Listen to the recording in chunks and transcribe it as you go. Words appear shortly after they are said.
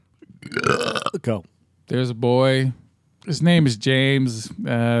Go. There's a boy. His name is James.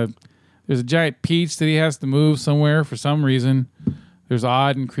 There's a giant peach that he has to move somewhere for some reason. There's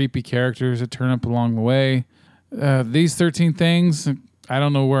odd and creepy characters that turn up along the way. These 13 things, I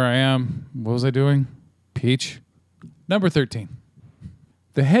don't know where I am. What was I doing? Peach. Number 13.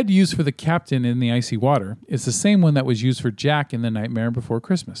 The head used for the captain in the icy water is the same one that was used for Jack in The Nightmare Before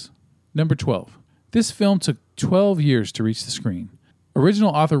Christmas. Number 12. This film took 12 years to reach the screen.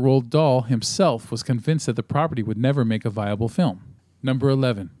 Original author Roald Dahl himself was convinced that the property would never make a viable film. Number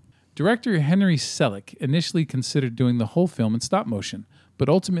 11. Director Henry Selick initially considered doing the whole film in stop motion, but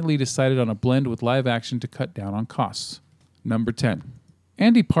ultimately decided on a blend with live action to cut down on costs. Number 10.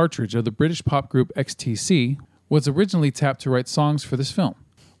 Andy Partridge of the British pop group XTC was originally tapped to write songs for this film.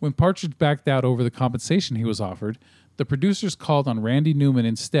 When Partridge backed out over the compensation he was offered, the producers called on Randy Newman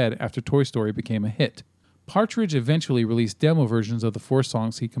instead after Toy Story became a hit. Partridge eventually released demo versions of the 4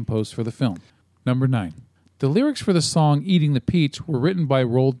 songs he composed for the film. Number 9. The lyrics for the song Eating the Peach were written by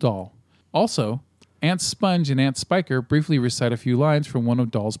Roald Dahl. Also, Aunt Sponge and Aunt Spiker briefly recite a few lines from one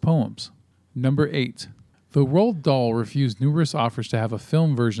of Dahl's poems. Number 8. Though Roald Dahl refused numerous offers to have a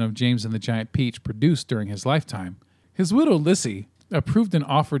film version of James and the Giant Peach produced during his lifetime, his widow Lissy approved an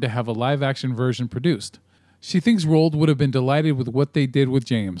offer to have a live-action version produced. She thinks Roald would have been delighted with what they did with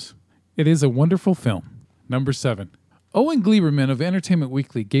James. It is a wonderful film. Number 7. Owen Gleiberman of Entertainment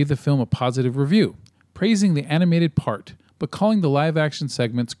Weekly gave the film a positive review, praising the animated part, but calling the live-action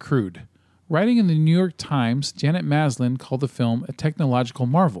segments crude. Writing in the New York Times, Janet Maslin called the film a technological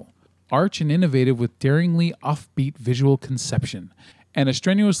marvel, arch and innovative with daringly offbeat visual conception, and a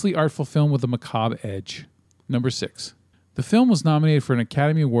strenuously artful film with a macabre edge. Number 6. The film was nominated for an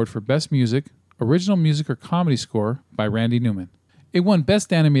Academy Award for Best Music, Original Music or Comedy Score by Randy Newman. It won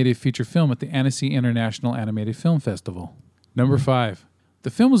Best Animated Feature Film at the Annecy International Animated Film Festival. Number 5. The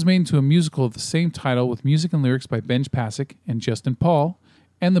film was made into a musical of the same title with music and lyrics by Benj Pasek and Justin Paul,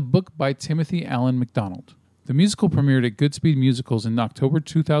 and the book by Timothy Allen MacDonald. The musical premiered at Goodspeed Musicals in October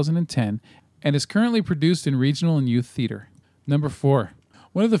 2010 and is currently produced in regional and youth theater. Number 4.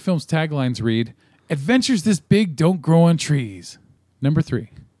 One of the film's taglines read, "Adventures this big don't grow on trees." Number 3.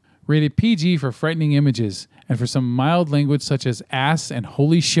 Rated PG for frightening images and for some mild language such as ass and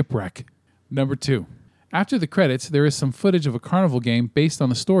holy shipwreck. Number 2. After the credits, there is some footage of a carnival game based on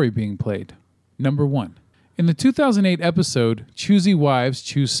the story being played. Number 1. In the 2008 episode, Choosy Wives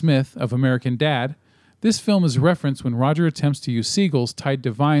Choose Smith of American Dad, this film is referenced when Roger attempts to use seagulls tied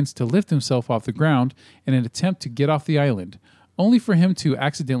to vines to lift himself off the ground in an attempt to get off the island, only for him to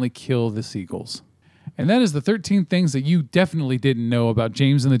accidentally kill the seagulls. And that is the 13 things that you definitely didn't know about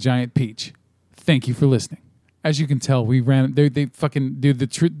James and the Giant Peach. Thank you for listening. As you can tell, we ran. They fucking dude.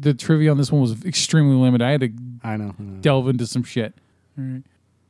 The trivia on this one was extremely limited. I had to delve into some shit. All right.